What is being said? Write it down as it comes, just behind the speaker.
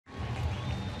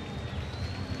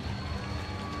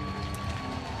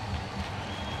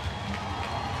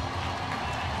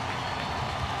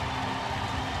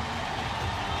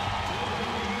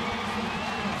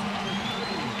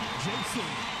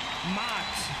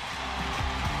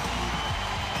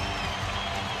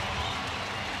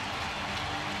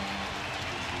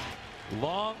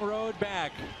Long road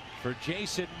back for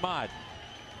Jason Motte.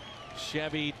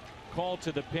 Chevy called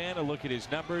to the pen. A look at his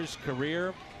numbers.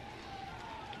 Career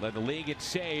led the league in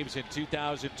saves in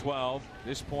 2012.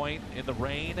 This point in the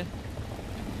rain,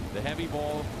 the heavy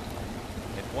ball,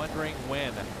 and wondering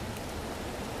when.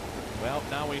 Well,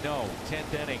 now we know.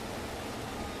 10th inning.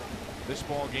 This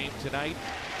ball game tonight.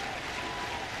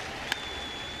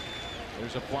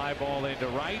 There's a fly ball into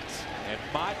right, and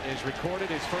Motte has recorded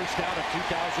his first out of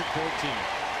 2014.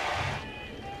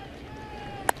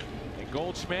 And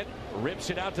Goldschmidt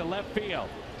rips it out to left field.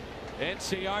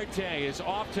 Enciarte is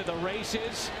off to the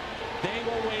races. They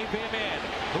will wave him in.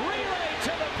 Relay to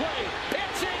the plate.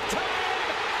 It's in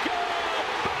time.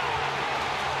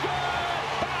 Goodbye.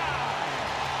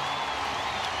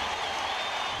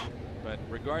 But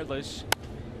regardless,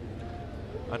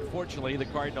 unfortunately, the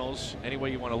Cardinals, any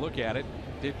way you want to look at it,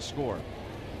 didn't score.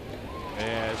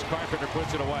 As Carpenter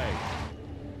puts it away.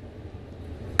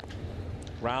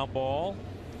 Ground ball.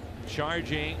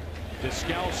 Charging.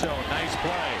 Descalso. Nice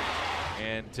play.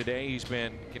 And today he's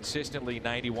been consistently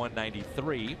 91,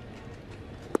 93.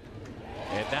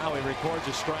 And now he records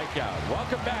a strikeout.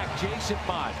 Welcome back, Jason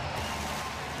Motte.